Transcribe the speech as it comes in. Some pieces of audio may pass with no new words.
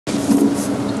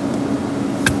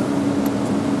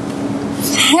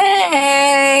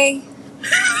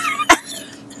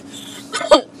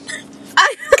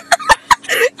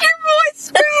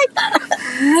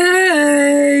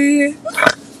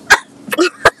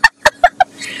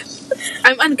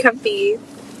uncomfy.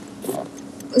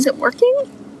 Is it working?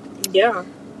 Yeah.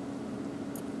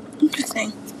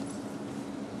 Interesting.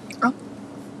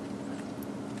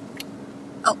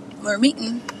 Oh, we're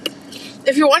meeting.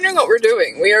 If you're wondering what we're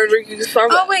doing, we are drinking Starbucks.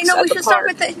 Oh wait, no, at we the should start park.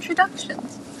 with the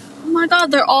introductions. Oh my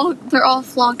god, they're all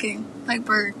flocking like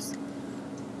birds.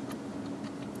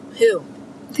 Who?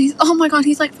 These. Oh my god,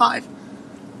 he's like 5.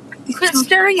 Quit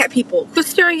staring at people. Quit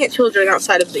staring at children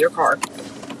outside of your car.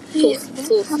 It's a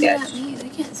little Coming at sketch. me. They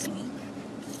can't see me.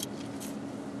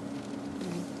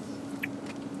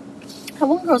 That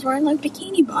one girl's wearing like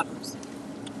bikini bottoms.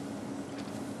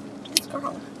 This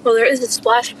girl. Well, there is a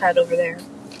splash pad over there.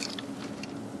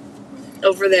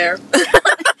 Over there.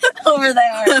 Over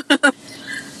there.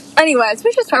 Anyways,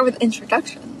 we should start with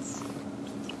introductions.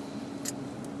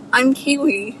 I'm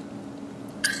Kiwi.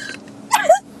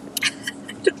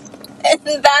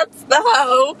 And that's the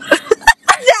hoe.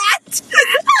 That!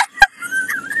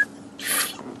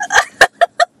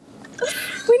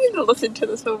 We need to listen to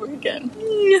this over again.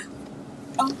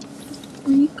 Oh,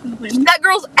 where are you going? That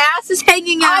girl's ass is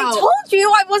hanging out. I told you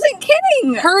I wasn't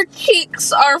kidding. Her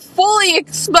cheeks are fully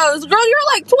exposed. Girl, you're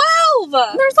like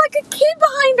 12. There's like a kid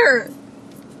behind her.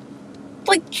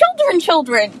 Like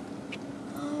children.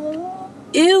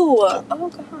 Ew. Oh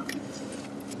god.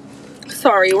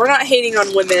 Sorry, we're not hating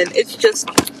on women. It's just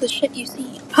The shit you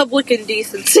see. public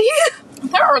indecency.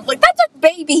 There are like, that's a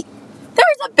baby.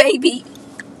 There's a baby.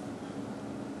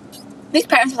 These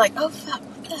parents are like, oh fuck,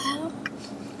 what the hell?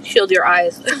 Shield your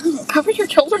eyes. Cover your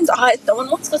children's eyes. No one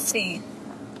wants to see.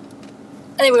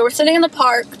 Anyway, we're sitting in the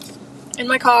park, in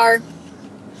my car,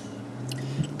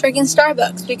 drinking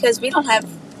Starbucks because we don't have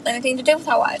anything to do with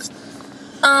our lives.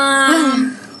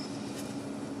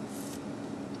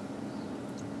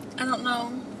 I don't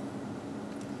know.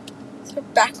 Is there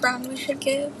a background we should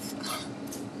give?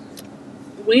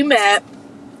 We met.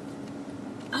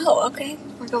 Oh, okay.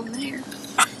 We're going there.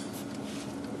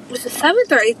 Was it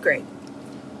 7th or 8th grade?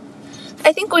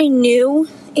 I think we knew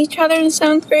each other in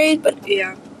 7th grade, but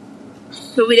Yeah.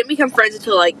 But we didn't become friends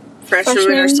until like freshman or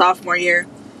Freshman? sophomore year.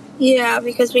 yeah,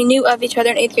 because we knew of each other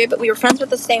in 8th grade, but we were friends with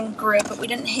the same group, but we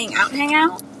didn't hang out.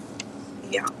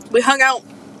 Yeah. We hung out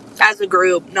as a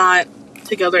group, not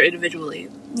together individually.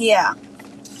 Yeah.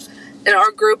 And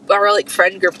our group, our like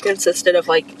friend group consisted of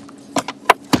like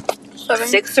 7?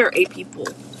 6 or 8 people.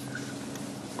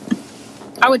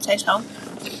 I would say so.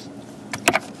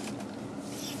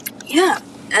 Yeah.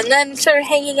 And then started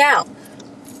hanging out.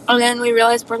 And then we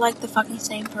realized we're like the fucking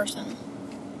same person.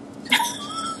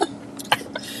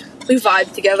 We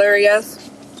vibed together, I guess.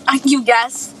 You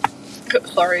guess?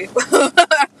 Sorry.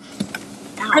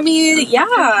 I mean,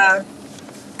 yeah.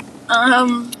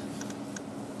 I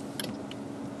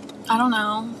don't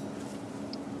know.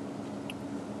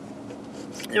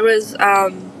 There was,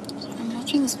 I'm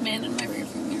watching this man in my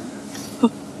rearview mirror.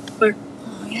 Where?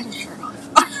 Oh, he had his shirt on.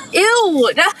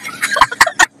 Ew! No,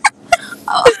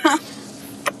 Oh.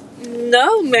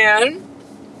 no, man.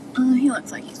 He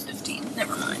looks like he's 15.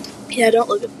 Never mind. Yeah, don't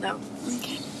look at them.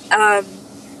 Okay. Oh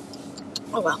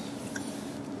well.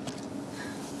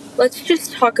 Let's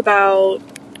just talk about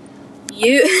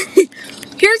you.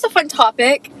 Here's a fun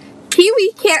topic.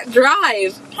 Kiwi can't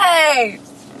drive. Hey!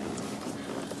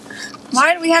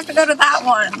 Why do we have to go to that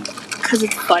one? Because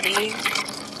it's funny.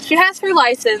 She has her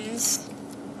license.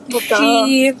 Well,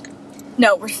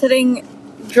 No, we're sitting...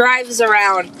 Drives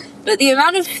around. But the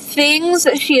amount of things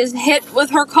that she has hit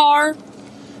with her car,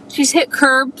 she's hit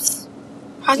curbs,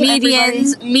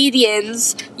 medians.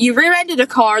 You rear-ended a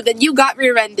car, then you got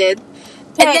rear-ended.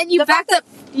 Hey, And then you the backed up.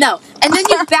 No. And then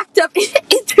you backed up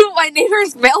into my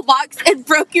neighbor's mailbox and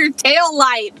broke your tail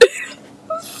light.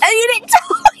 And you didn't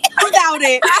tell me about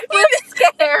it. I was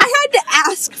scared. I had to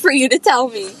ask for you to tell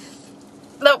me.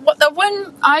 The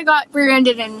one I got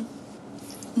rear-ended in,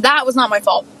 that was not my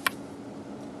fault.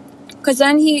 Because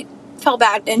then he felt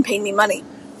bad and paid me money.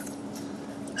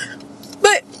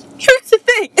 But here's the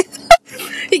thing.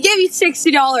 He gave you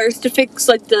 $60 to fix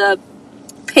like the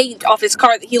paint off his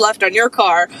car that he left on your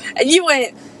car. And you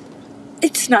went,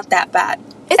 it's not that bad.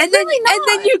 It's and then, really not. And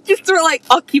then you just were like,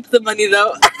 I'll keep the money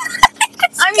though.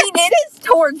 I mean, it is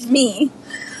towards me.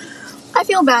 I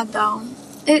feel bad though.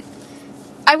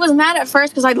 I was mad at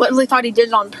first because I literally thought he did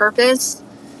it on purpose.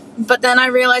 But then I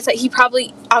realized that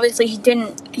obviously he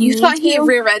didn't. You need thought he to.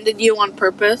 rear-ended you on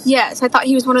purpose? Yes, I thought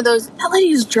he was one of those. That lady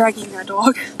is dragging that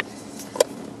dog.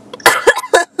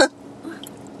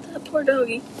 That poor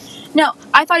doggy. No,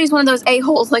 I thought he was one of those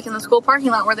a-holes like in the school parking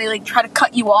lot where they like try to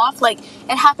cut you off. Like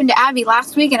it happened to Abby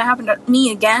last week and it happened to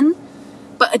me again.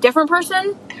 But a different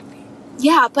person?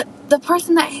 Yeah, but the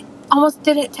person that almost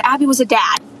did it to Abby was a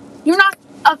dad. You're not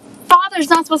a father's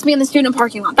not supposed to be in the student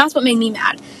parking lot. That's what made me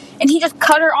mad. And he just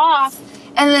cut her off.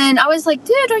 And then I was like,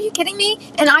 dude, are you kidding me?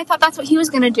 And I thought that's what he was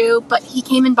going to do. But he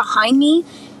came in behind me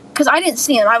because I didn't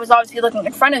see him. I was obviously looking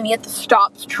in front of me at the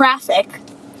stopped traffic.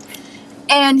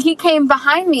 And he came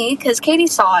behind me because Katie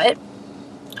saw it.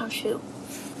 Oh, shoot.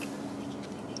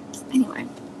 Anyway.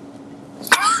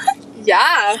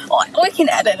 Yeah. Well, we can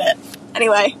edit it.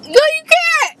 Anyway. No, you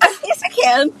can't. Yes, I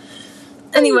can.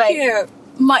 Anyway, You can't.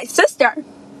 my sister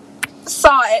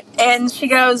saw it and she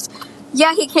goes,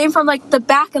 yeah, he came from like the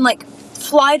back and like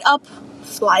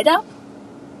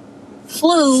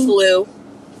flew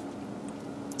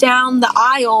down the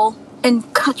aisle and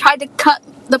tried to cut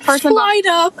the person Slide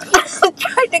up.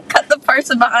 tried to cut the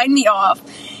person behind me off.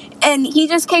 And he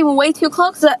just came way too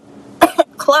close.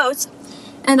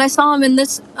 And I saw him in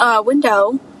this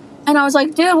window. And I was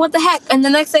like, dude, what the heck? And the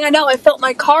next thing I know, I felt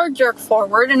my car jerk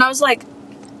forward. And I was like,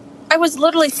 I was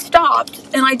literally stopped.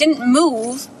 And I didn't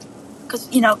move. Because,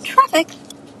 traffic.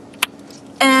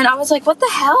 And I was like, what the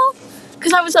hell?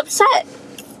 Because I was upset.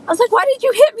 I was like, why did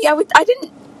you hit me?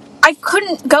 I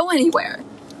couldn't go anywhere.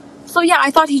 So yeah, I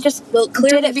thought he just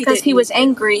did it because he was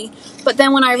angry. But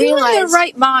then when I realized, in their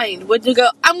right mind would you go,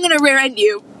 I'm gonna rear end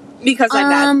you because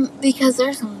I'm mad. because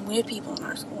there's some weird people in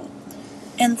our school,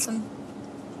 and some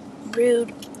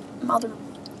rude mother,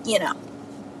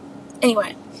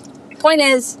 Anyway, point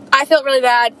is, I felt really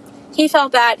bad. He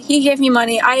felt bad. He gave me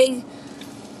money. I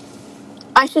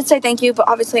should say thank you, but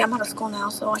obviously I'm out of school now,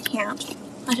 so I can't.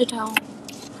 I should tell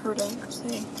her to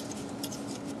say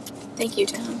thank you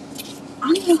to him. I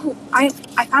don't even know who. I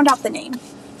found out the name.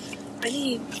 I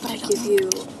need to give you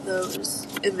those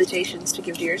invitations to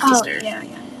give to your sister. Oh, yeah.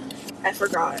 I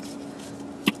forgot.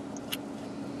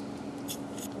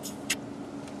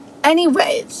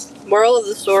 Anyways. Moral of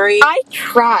the story. I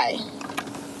try.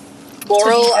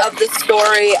 Moral of the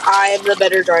story, I am the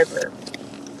better driver.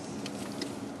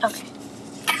 Okay.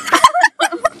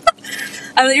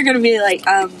 I thought you were going to be like,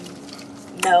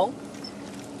 no.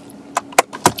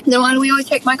 Then why do we always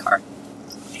take my car?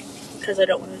 Because I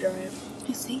don't want to drive.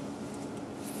 I see.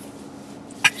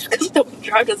 Just because I don't want to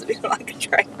drive doesn't mean I'm not a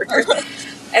driver.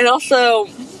 And also, I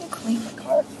need to clean my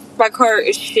car. my car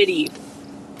is shitty.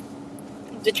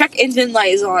 The check engine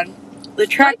light is on. The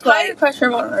track My tire light. pressure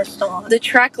monitor is still on. The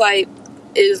track light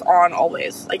is on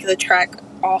always. Like the track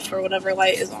off or whatever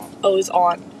light is on, always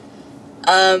on.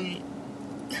 I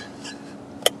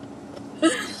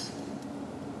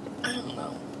don't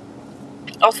know.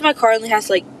 Also, my car only has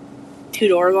like 2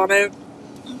 doors on it.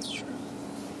 That's true.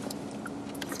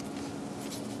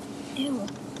 Ew.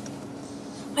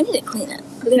 I need to clean it.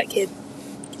 Look at that kid.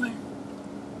 Where?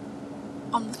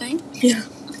 On the thing? Yeah.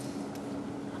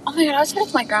 Oh my god, I was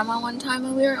with my grandma one time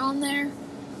when we were on there.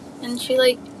 And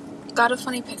she, got a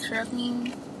funny picture of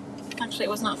me. Actually,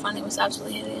 it was not funny. It was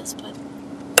absolutely hideous, but...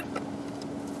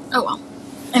 Oh well.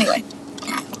 Anyway.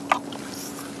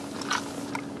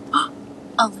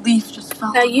 A leaf just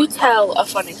fell. Now on you my- tell a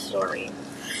funny story.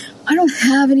 I don't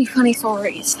have any funny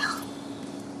stories.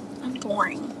 I'm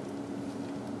boring.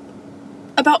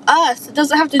 About us. It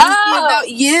doesn't have to just be Oh! about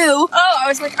you. Oh, I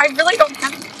was like, I really don't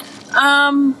have...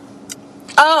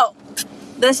 Oh.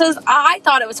 I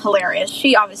thought it was hilarious.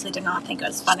 She obviously did not think it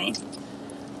was funny.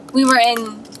 We were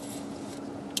in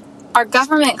our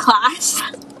government class.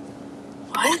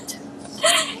 What?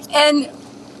 And,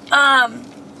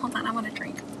 hold on, I want to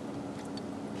drink.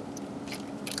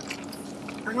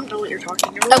 I don't know what you're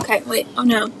talking about. Okay, wait. Oh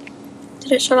no.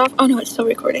 Did it shut off? Oh no, it's still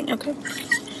recording. Okay.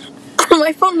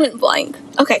 My phone went blank.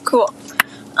 Okay, cool.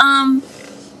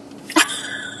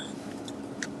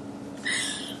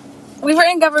 We were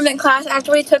in government class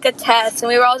after we took a test, and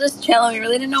we were all just chilling. We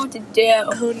really didn't know what to do.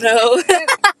 Oh no.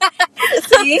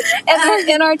 See?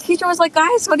 And our teacher was like,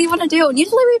 guys, what do you want to do? And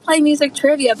usually we play music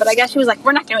trivia, but I guess she was like,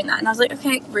 we're not doing that. And I was like,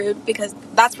 okay, rude, because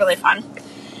that's really fun.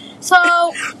 So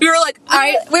We were like,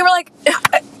 we were like,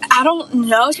 I don't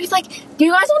know. She was like, do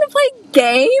you guys want to play a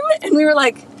game? And we were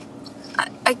like,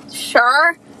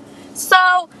 sure.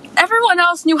 So everyone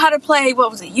else knew how to play,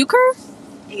 what was it, euchre?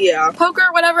 yeah. Poker,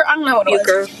 whatever? I don't know what it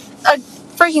Euchre. was. A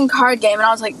freaking card game. And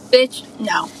I was like, bitch,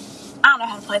 no. I don't know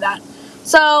how to play that.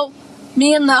 So,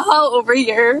 me and the hoe over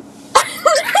here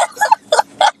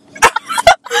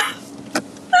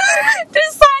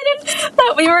decided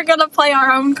that we were going to play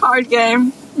our own card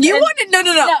game. You And- wanted,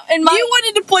 no. and my- You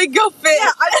wanted to play Go Fish. Yeah,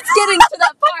 I was getting to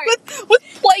that part.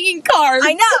 with playing cards.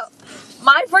 I know.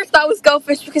 My first thought was Go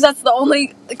Fish because that's the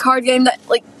only card game that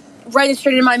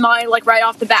registered in my mind right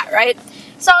off the bat, right?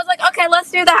 So I was like, okay, let's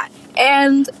do that.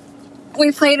 And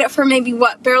we played it for maybe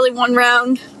barely one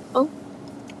round. Oh,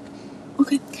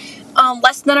 okay.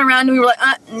 Less than a round, and we were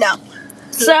like, no.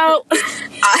 So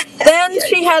then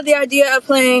she had the idea of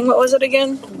playing, what was it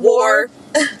again? War.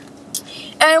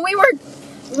 And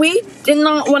we did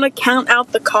not want to count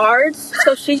out the cards,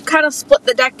 so she kind of split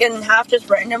the deck in half just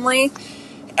randomly.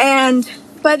 And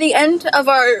by the end of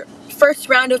our first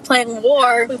round of playing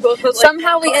War,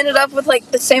 somehow we ended up with like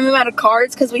the same amount of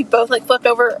cards because we both like flipped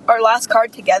over our last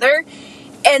card together.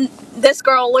 And this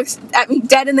girl looks at me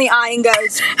dead in the eye and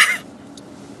goes,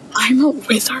 "I'm a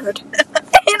wizard."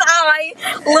 And I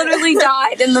literally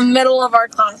died in the middle of our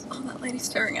class. Oh, that lady's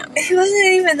staring at me. It wasn't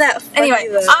even that funny. Anyway,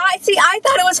 though. I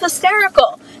thought it was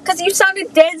hysterical because you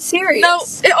sounded dead serious. No,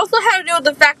 it also had to do with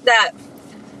the fact that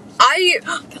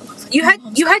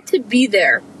you had to be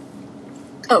there.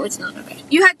 Oh, it's not okay.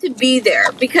 You had to be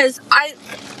there because I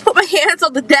put my hands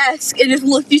on the desk and just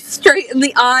looked you straight in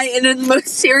the eye and in the most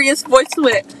serious voice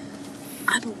went,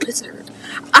 "I'm a wizard."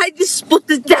 I just split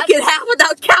the deck in half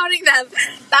without counting them.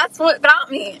 That's what got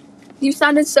me. You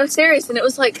sounded so serious, and it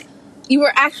was like you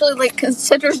were actually like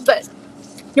considered, but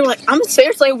you were like, "I'm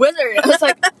seriously a wizard." I was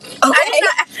like, "Okay." I did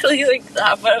not actually think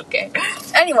that, but okay.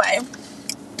 Anyway,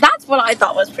 that's what I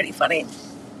thought was pretty funny.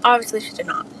 Obviously, she did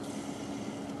not.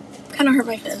 Kind of hurt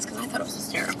my feelings because I thought it was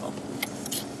hysterical.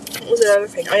 What was the other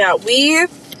thing? Oh yeah, we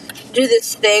do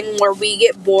this thing where we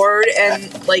get bored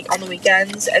and like on the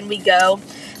weekends and we go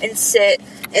and sit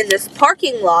in this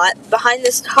parking lot behind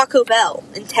this Taco Bell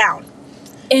in town.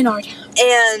 In our town.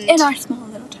 And in our small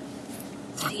little town.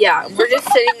 Yeah, we're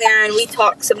just sitting there and we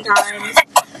talk sometimes.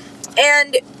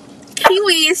 And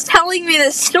Kiwi is telling me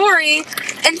this story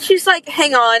and she's like,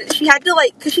 hang on. She had to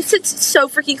like, because she sits so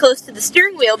freaking close to the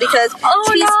steering wheel because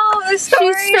she's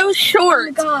so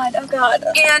short. Oh god.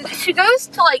 And she goes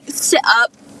to like sit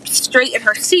up straight in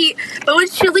her seat, but when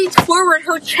she leans forward,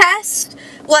 her chest,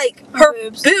 like her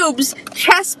boobs,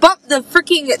 chest bump the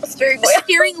freaking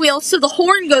steering wheel, so the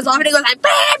horn goes off and it goes like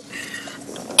BAM!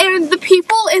 And the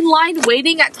people in line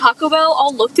waiting at Taco Bell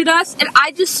all looked at us, and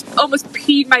I just almost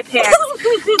peed my pants.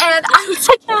 And I was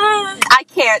like, I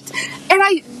can't. And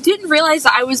I didn't realize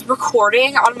that I was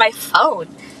recording on my phone,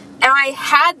 and I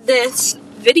had this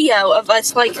video of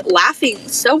us like laughing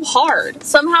so hard.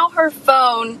 Somehow her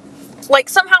phone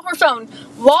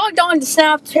logged on to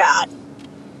Snapchat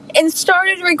and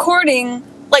started recording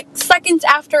like seconds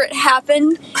after it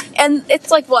happened, and it's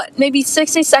like what, maybe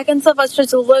 60 seconds of us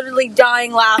just literally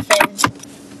dying laughing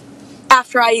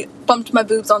after I bumped my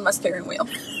boobs on my steering wheel.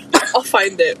 I'll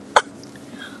find it.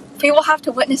 People have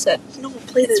to witness it. No,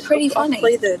 play it's pretty funny. I'll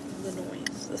play the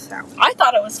noise, the sound. I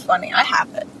thought it was funny. I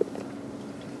have it.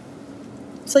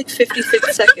 It's like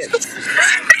 56 seconds.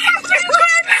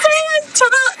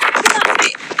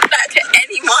 Not to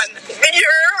anyone.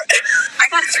 I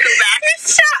gotta scoot back.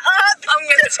 Shut up! I'm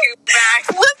gonna scoot back.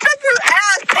 Lift up your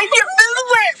ass and your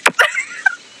movement!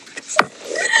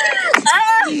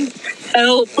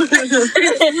 Help. I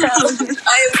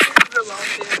am super alone,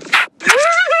 dude.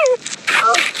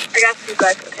 Oh, I got to scoot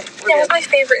back. Okay. Yeah, that's my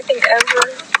favorite thing ever.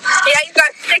 Yeah, you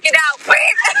gotta stick it out.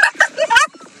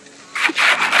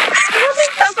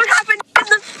 That's what happened in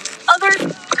the other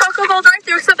Taco Bell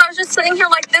drive-thru, except I was just sitting here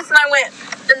like this and I went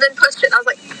and then pushed it and I was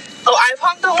like, Oh, I've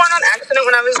honked the horn on accident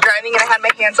when I was driving and I had my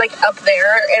hands like up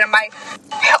there and my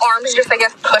arms just, I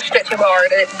guess, pushed it too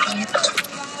hard and it beeped.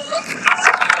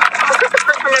 this is the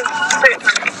first time second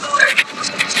time.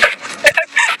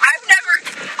 I've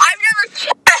never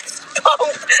chest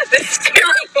bumped the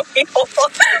steering wheel.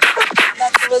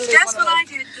 That's what I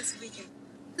did this weekend.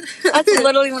 That's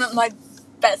literally one of my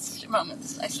best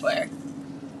moments, I swear.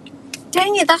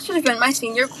 Dang it, that should have been my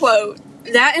senior quote.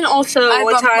 That and also I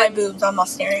one bumped my time boobs on my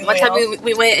steering wheel. One time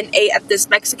we went and ate at this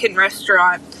Mexican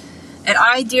restaurant, and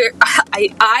I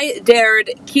dared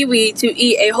Kiwi to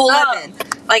eat a whole lemon,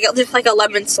 like just like a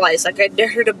lemon slice. Like I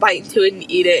dared her to bite into it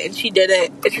and eat it, and she did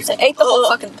it. And she ate the whole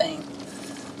fucking thing.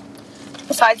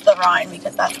 Besides the rind,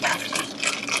 because that's nasty.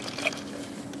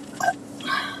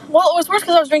 Well, it was worse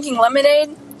because I was drinking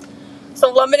lemonade.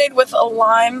 So lemonade with a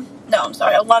lime. No, I'm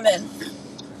sorry, a lemon.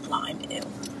 Lime, ew.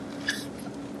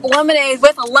 Lemonade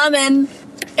with a lemon.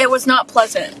 It was not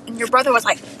pleasant. And your brother was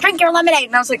like, "Drink your lemonade,"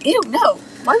 and I was like, "Ew, no.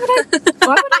 Why would I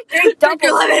drink double? Drink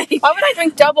your lemonade. Why would I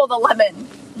drink double the lemon?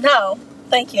 No,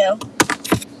 thank you."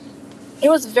 It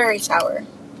was very sour.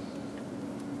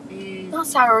 Not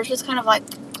sour. It was just kind of like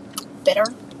bitter,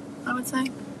 I would say. I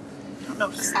don't know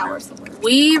if sour is the word.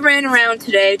 We ran around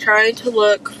today trying to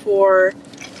look for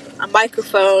a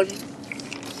microphone,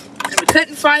 and we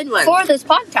couldn't find one. For this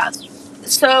podcast.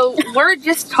 So we're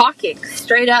just talking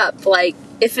straight up. Like,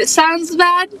 if it sounds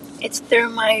bad, it's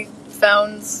through my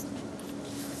phone's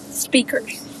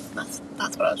speakers. That's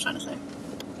what I was trying to say.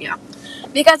 Yeah.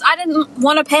 Because I didn't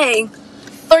want to pay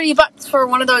 $30 for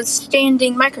one of those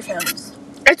standing microphones.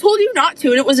 I told you not to,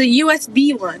 and it was a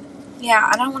USB one. Yeah,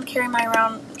 I don't want to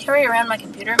carry around my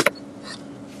computer.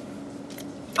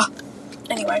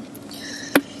 Anyway,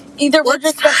 either we're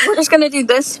just gonna do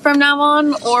this from now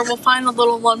on, or we'll find the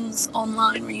little ones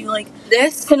online where you like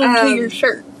This pin them to your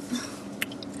shirt.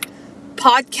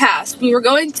 podcast. We were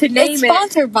going to name It's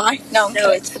sponsored by No,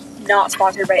 it's not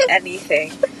sponsored by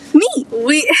anything. me.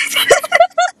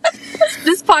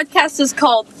 This podcast is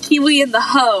called Kiwi and the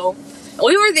Hoe.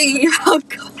 We were thinking about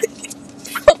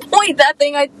Wait, that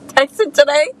thing I texted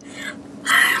today.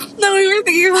 No, we were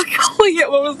thinking about calling it,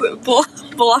 what was it?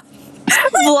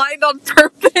 Blind on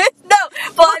purpose? No,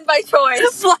 blind by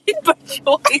choice. Blind by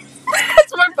choice.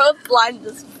 Because we're both blind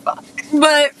as fuck.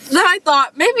 But then I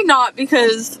thought, maybe not,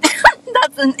 because...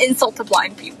 That's an insult to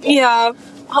blind people. Yeah.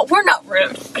 Oh, we're not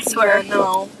rude, I swear. Yeah,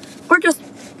 no. We're just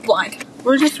blind.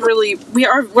 We're just really...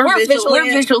 We're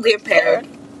visually impaired.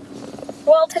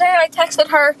 Well, today I texted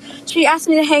her. She asked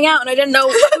me to hang out, and I didn't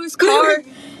know whose car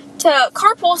to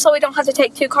carpool, so we don't have to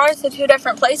take two cars to two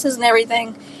different places and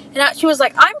everything. And she was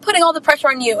like, "I'm putting all the pressure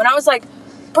on you," and I was like,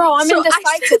 "Bro, I'm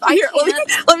indecisive. I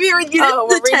can't." Let me read you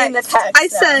we're reading the text. I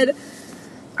said,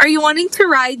 "Are you wanting to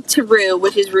ride to Rue,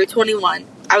 which is Rue 21?"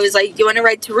 I was like, "Do you want to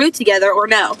ride to Rue together or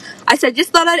no?" I said, "Just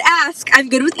thought I'd ask. I'm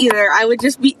good with either. It would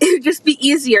just be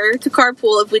easier to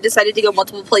carpool if we decided to go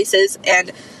multiple places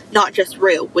and not just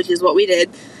Rue," which is what we did.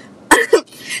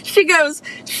 She goes,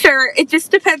 "Sure, it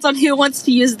just depends on who wants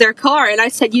to use their car." And I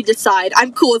said, "You decide.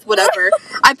 I'm cool with whatever.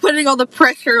 I'm putting all the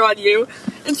pressure on you."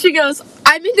 And she goes,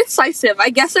 "I'm indecisive. I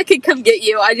guess I could come get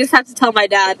you. I just have to tell my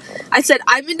dad." I said,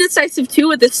 "I'm indecisive too,"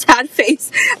 with a sad face.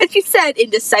 And she said,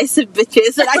 "Indecisive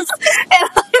bitches." And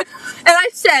I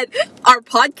said, "Our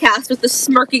podcast," with a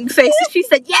smirking face. And she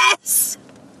said, "Yes."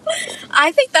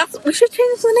 I think we should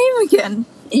change the name again.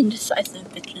 Indecisive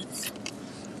bitches.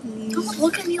 Don't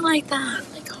look at me like that.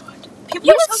 Oh my god.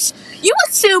 You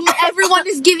assume everyone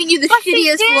is giving you the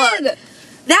shittiest look.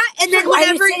 That, and then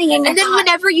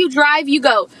whenever you drive, you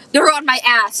go, "They're on my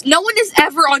ass." No one is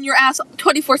ever on your ass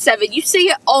 24/7. You see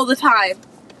it all the time.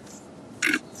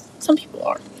 Some people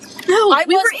are. No,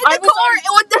 we were in the car.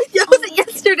 It wasn't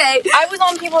yesterday. I was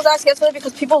on people's ass yesterday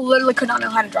because people literally could not know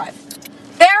how to drive.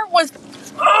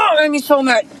 Made me so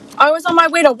mad. I was on my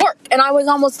way to work and I was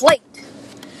almost late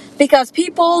because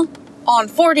people on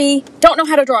 40 don't know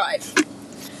how to drive.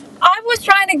 I was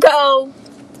trying to go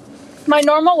my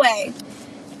normal way,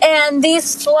 and these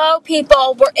slow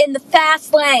people were in the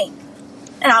fast lane.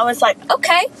 And I was like,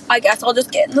 okay, I guess I'll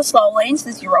just get in the slow lane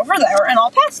since you're over there and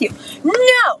I'll pass you.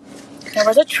 No! There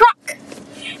was a truck.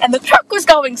 And the truck was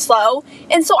going slow,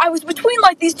 and so I was between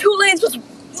like these two lanes was me.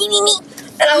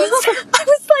 And I was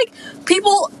like,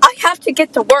 people, I have to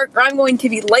get to work or I'm going to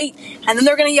be late, and then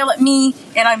they're going to yell at me,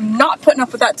 and I'm not putting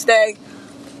up with that today.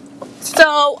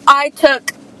 So I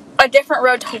took a different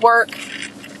road to work,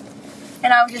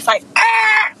 and I was just like,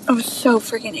 ah! I was so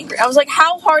freaking angry. I was like,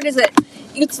 how hard is it?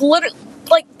 It's literally,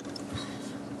 like,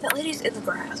 That lady's in the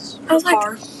grass. I was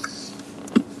like,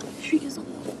 she is a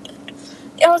little bit.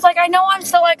 I was like, I know I'm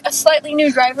still like a slightly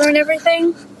new driver and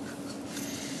everything.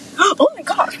 Oh my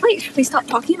gosh, wait, should we stop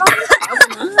talking about this?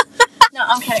 No,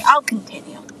 I'm kidding. I'll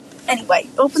continue. Anyway,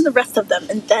 open the rest of them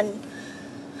and then,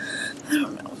 I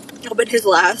don't know. Open his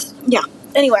last. Yeah.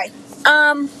 Anyway,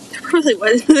 Really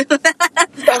was.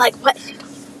 they're like, what?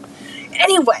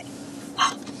 Anyway,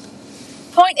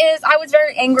 point is, I was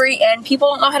very angry and people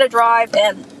don't know how to drive,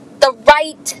 and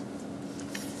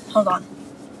hold on.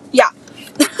 Yeah.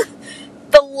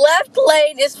 The left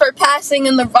lane is for passing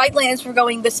and the right lane is for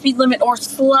going the speed limit or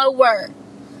slower.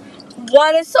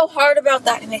 What is so hard about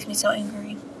that? It makes me so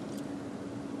angry.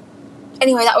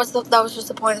 Anyway, that was just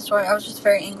the point of the story. I was just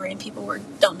very angry and people were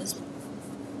dumb as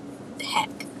heck.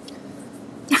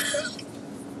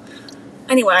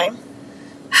 Anyway,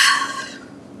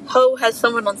 Ho has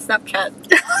someone on Snapchat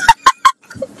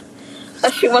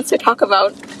that she wants to talk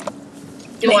about.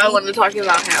 I want to talk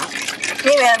about how.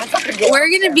 Hey man, what's up? We're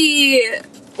gonna be.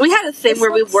 We had a thing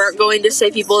where we weren't going to say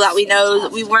people that we know.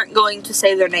 That we weren't going to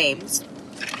say their names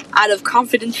out of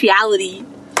confidentiality.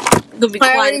 We'll be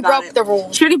quiet I already about broke it. the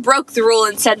rule. She already broke the rule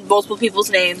and said multiple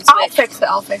people's names. I'll fix it. I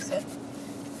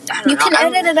don't know. You can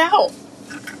edit it out.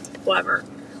 Whatever.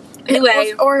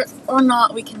 Anyway, or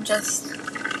not. We can just.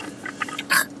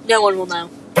 no one will know.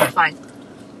 Fine.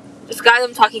 This guy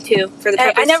I'm talking to for the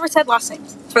purpose. I never said last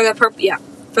names. For the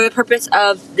purpose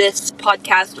of this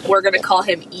podcast, we're gonna call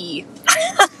him E.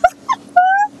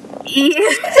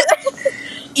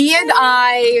 E and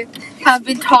I have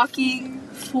been talking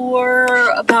for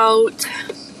about,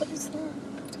 what is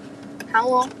that? How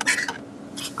long?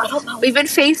 I don't know. We've been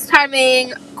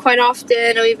FaceTiming quite often,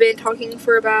 and we've been talking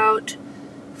for about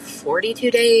 42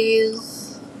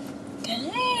 days.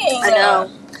 Dang. I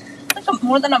know. Like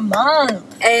more than a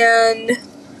month. And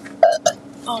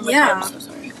Oh my Yeah. God, I'm so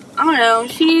sorry. I don't know.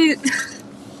 She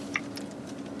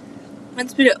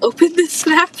wants me to open this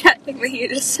Snapchat thing that he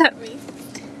just sent me.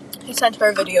 He sent her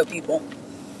a video, people.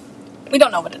 We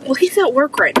don't know what it is. Well, he's at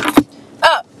work right now.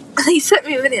 Oh. He sent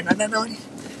me a video. I don't know what he...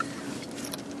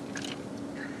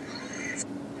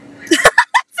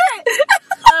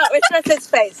 Oh, it's just his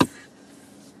face.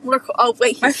 Oh,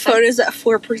 wait. My phone is at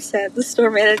 4%. The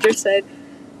store manager said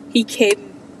he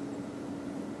came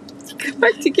to come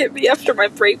back to get me after my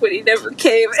break when he never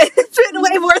came. And it's been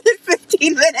way more than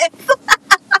 15 minutes.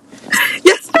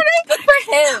 Yesterday? Good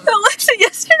for him. No, listen,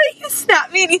 yesterday he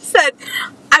snapped me and he said,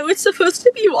 I was supposed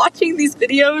to be watching these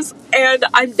videos and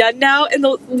I'm done now. And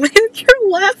the manager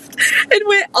left and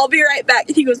went, I'll be right back.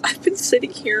 And he goes, I've been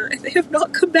sitting here and they have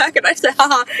not come back. And I said,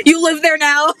 haha, you live there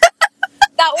now?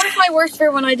 That was my worst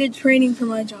fear when I did training for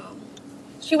my job.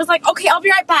 She was like, okay, I'll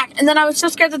be right back. And then I was so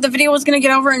scared that the video was going to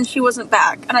get over and she wasn't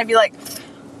back. And I'd be like,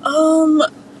 I'm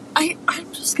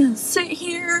just going to sit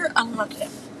here. I don't know what to do.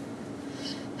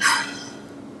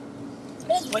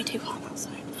 It is way too hot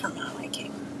outside for my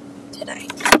liking today.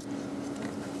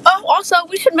 Oh, also,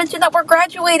 we should mention that we're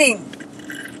graduating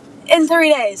in 3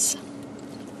 days.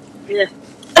 Yeah.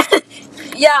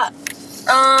 Yeah.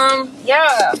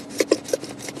 Yeah.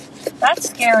 That's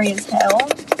scary as hell.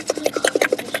 Can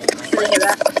I hear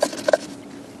that?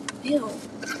 Ew.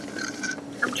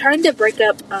 I'm trying to break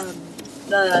up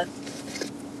the...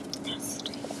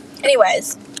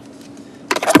 Anyways,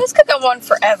 this could go on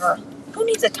forever. Who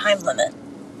needs a time limit?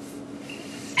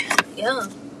 Yeah.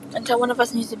 Until one of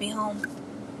us needs to be home.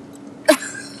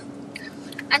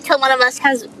 Until one of us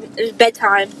has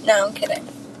bedtime. No, I'm kidding.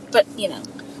 But, you know,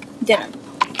 dinner.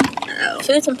 Oh.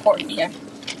 Food's important here.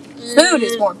 Food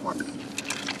is more important.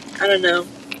 I don't know.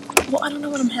 Well, I don't know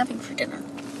what I'm having for dinner.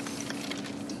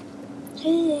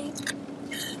 Hey.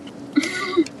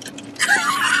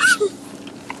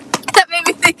 That made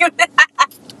me think of that.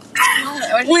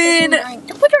 When-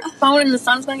 Don't put your phone in the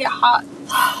sun, it's gonna get hot.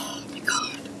 Oh my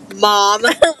god. Mom.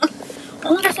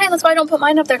 I'm understanding that's why I don't put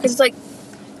mine up there, because it's like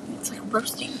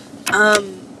roasting.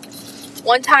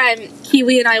 One time,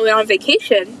 Kiwi and I went on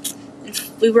vacation.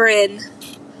 We were in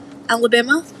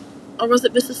Alabama, or was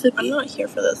it Mississippi? I'm not here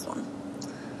for this one.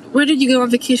 Where did you go on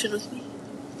vacation with me?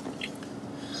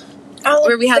 Alabama.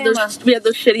 Where we had those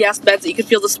shitty ass beds that you could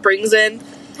feel the springs in.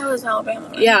 That was Alabama.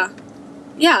 Right? Yeah.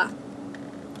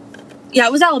 Yeah,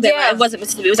 it was Alabama. Yeah. It wasn't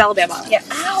Mississippi. It was Alabama. Yeah.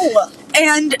 Ow.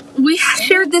 And we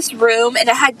shared this room, and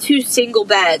it had 2 single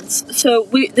beds. So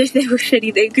they were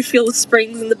shitty. They could feel the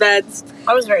springs in the beds.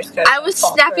 I was very scared. I was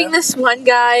snapping this one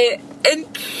guy,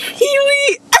 and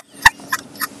Kiwi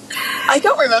I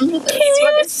don't remember this.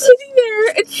 Kiwi was sitting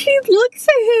there, and she looks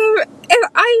at him, and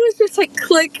I was just like,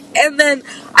 click, and then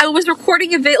I was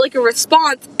recording a bit, like a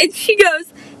response, and she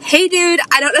goes, hey dude,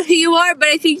 I don't know who you are, but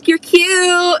I think you're cute.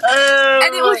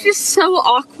 And it was just so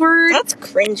awkward. That's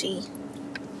cringy.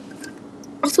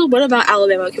 Also, what about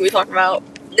Alabama can we talk about?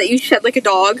 That you shed like a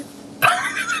dog?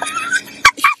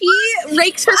 She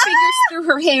rakes her fingers through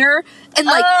her hair and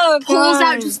like pulls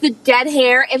out just the dead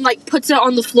hair and like puts it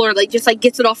on the floor, like just like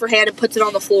gets it off her hand and puts it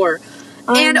on the floor.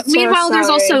 And meanwhile, there's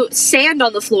also sand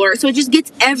on the floor, so it just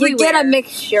gets everywhere. You get a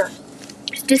mixture.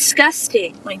 It's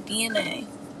disgusting. My DNA.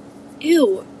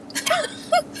 Ew.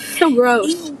 So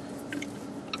gross. Ew.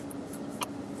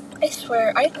 I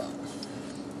swear, I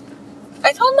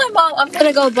told my mom I'm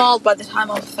gonna go bald by the time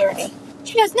I'm 30.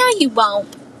 She goes, no, you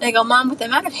won't. And I go, Mom, with the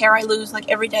amount of hair I lose like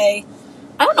every day,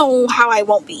 I don't know how I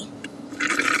won't be.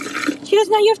 She goes,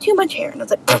 no, you have too much hair. And I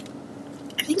was like,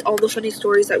 I think all the funny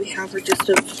stories that we have are just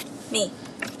of me.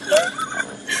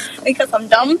 Because I'm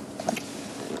dumb.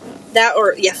 that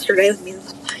or yesterday with me.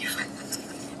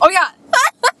 Oh, yeah.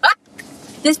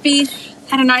 This beach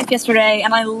had a knife yesterday,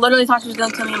 and I literally thought she was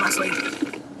gonna kill me in my sleep.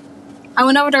 I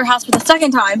went over to her house for the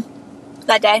second time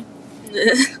that day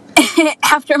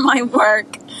after my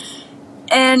work,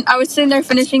 and I was sitting there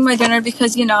finishing my dinner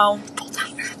because, you know,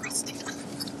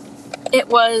 it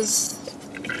was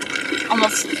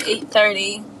almost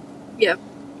 8:30. Yeah.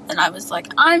 And I was like,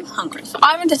 I'm hungry. So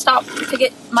I went to stop to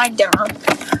get my dinner.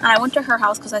 And I went to her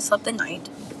house because I slept the night.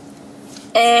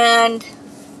 And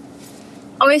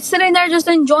I was sitting there just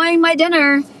enjoying my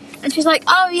dinner. And she's like,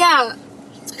 oh yeah,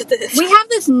 Look at this. we have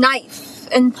this knife.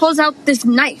 And pulls out this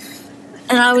knife.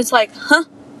 And I was like, huh?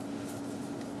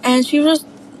 And she was just,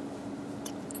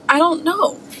 I don't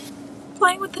know,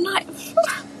 playing with the knife.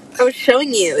 I was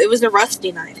showing you. It was a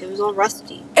rusty knife. It was all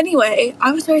rusty. Anyway,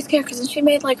 I was very scared because she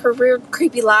made like her weird,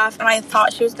 creepy laugh, and I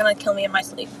thought she was gonna kill me in my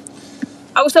sleep.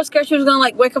 I was so scared she was gonna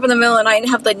like wake up in the middle of the night and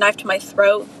have the knife to my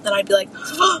throat. Then I'd be like,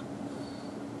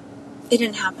 it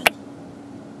didn't happen.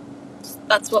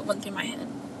 That's what went through my head.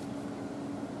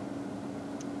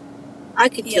 I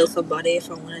could kill somebody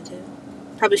if I wanted to.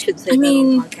 Probably shouldn't say I that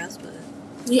mean, on the podcast, but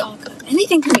we all could.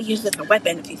 Anything can be used as a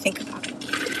weapon if you think about it.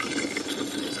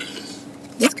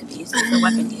 This could be used as a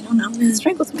weapon. You don't know.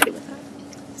 Strangle somebody with that.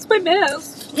 it's my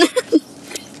mask.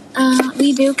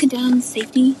 We do condone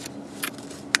safety.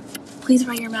 Please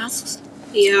wear your masks.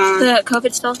 Yeah. The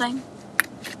COVID still thing.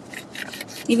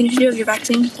 Even if you do have your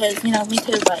vaccine, because, you know, me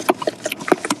too, but...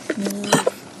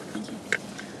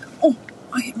 Oh,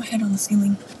 I hit my head on the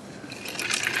ceiling.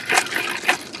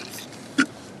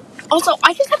 Also,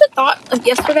 I just had the thought of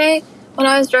yesterday when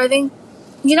I was driving.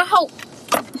 You know how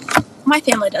my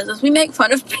family does this? We make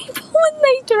fun of people when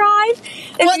they drive.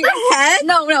 What the heck?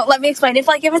 No, let me explain. If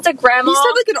it's a grandma... You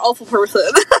sound like an awful person.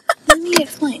 Let me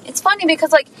explain. It's funny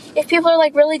because, like, if people are,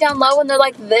 like, really down low and they're,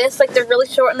 like, this, like, they're really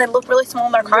short and they look really small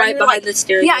in their car. Right behind the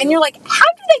steering Yeah, wheel. and you're like, how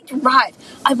do they drive?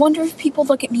 I wonder if people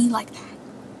look at me like that.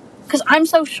 Because I'm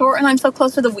so short and I'm so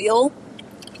close to the wheel.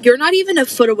 You're not even a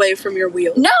foot away from your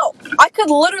wheel. No! I could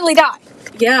literally die.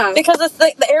 Yeah. Because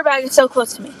the airbag is so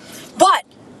close to me. But,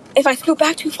 if I scoot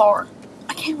back too far,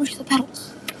 I can't reach the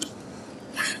pedals.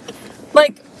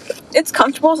 Like, it's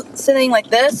comfortable sitting like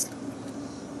this.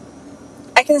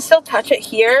 I can still touch it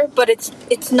here, but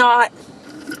it's not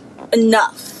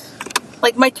enough.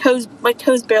 Like my toes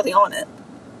barely on it.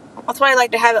 That's why I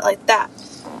like to have it like that.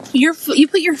 You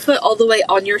put your foot all the way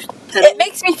on your pedal. It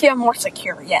makes me feel more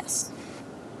secure. Yes.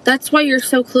 That's why you're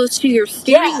so close to your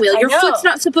steering wheel. Your foot's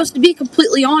not supposed to be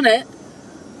completely on it.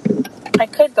 I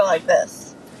could go like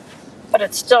this, but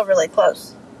it's still really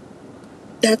close.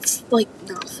 That's like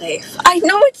not safe. I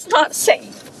know it's not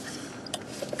safe.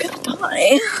 I'm gonna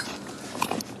die.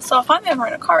 So if I'm ever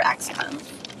in a car accident,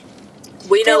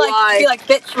 We know why. Be like,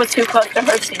 bitch was too close to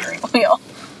her steering wheel.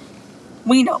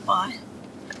 We know why.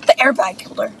 The airbag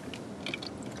killed her.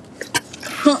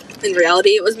 In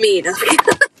reality, it was me.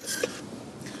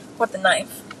 With the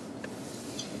knife.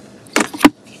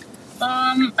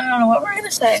 I don't know what we're gonna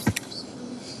say.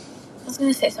 I was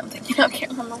gonna say something. I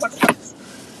can't remember what it was.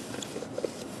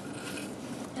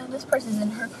 Yeah, this person's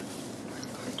in her car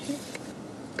too.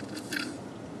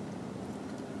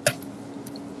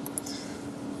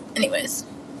 Anyways.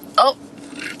 Oh.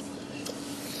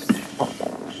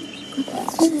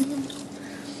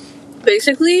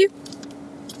 Basically,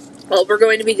 what we're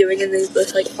going to be doing in these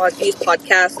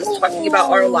podcasts is talking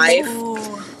about our life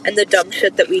and the dumb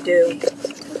shit that we do.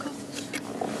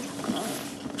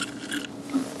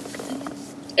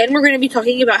 And we're going to be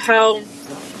talking about how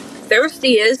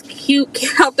thirsty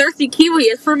Kiwi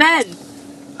is for men.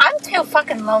 I'm too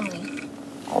fucking lonely.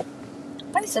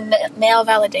 I need some male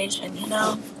validation, you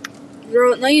know?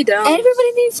 No, you don't.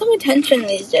 Everybody needs some attention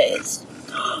these days.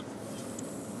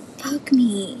 Fuck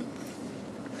me.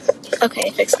 Okay, I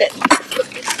fixed it.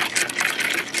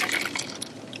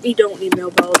 You don't need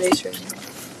male validation.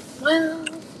 Well...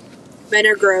 Men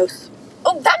are gross.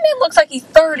 Oh, that man looks like he's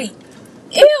 30.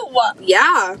 Ew!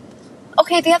 Yeah.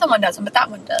 Okay, the other one doesn't, but that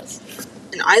one does.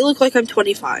 And I look like I'm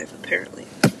 25, apparently.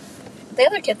 The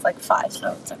other kid's like 5,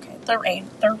 so it's okay. Their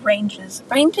ages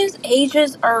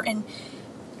are in...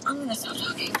 I'm gonna stop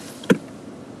talking.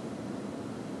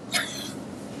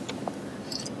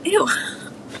 Ew.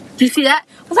 Do you see that?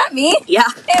 Was that me? Yeah.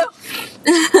 Ew.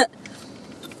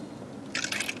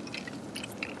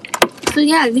 So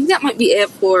yeah, I think that might be it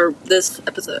for this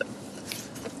episode.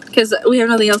 Because we have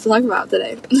nothing else to talk about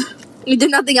today. We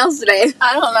did nothing else today.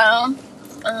 I don't know.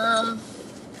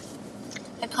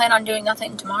 I plan on doing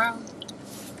nothing tomorrow.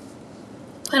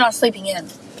 Plan on sleeping in.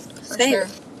 For Same. sure.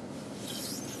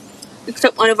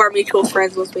 Except one of our mutual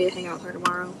friends wants me to hang out with her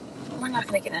tomorrow. We're not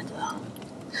gonna get into that.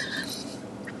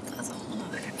 That's a whole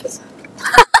other episode.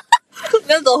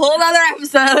 That's a whole other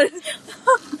episode.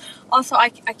 Also, I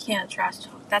can't trash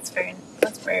talk. That's very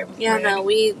Yeah, rude. no,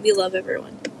 we love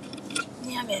everyone.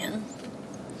 Yeah, man.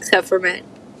 Except for men.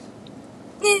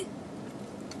 Eh.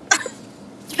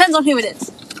 Depends on who it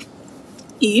is.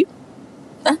 You?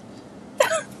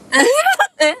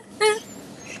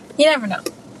 You never know.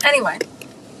 Anyway,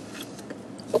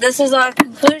 this is our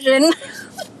conclusion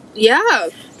Yeah.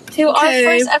 to our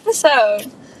first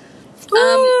episode.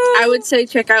 I would say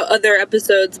check out other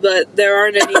episodes, but there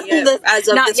aren't any yet as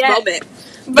of Not this yet. moment.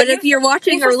 But if you're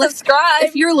watching or subscribe,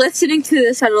 if you're listening to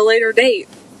this at a later date,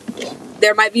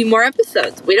 there might be more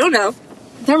episodes. We don't know.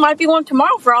 there might be one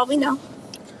tomorrow for all we know.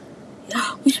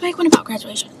 We should make one about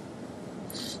graduation.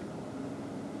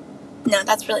 No,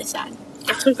 that's really sad.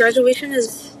 Also, graduation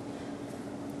is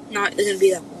not going to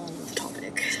be that long of a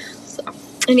topic. So,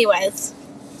 Anyways,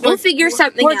 we'll figure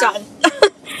something we're out. done.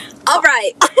 All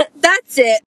right. That's it.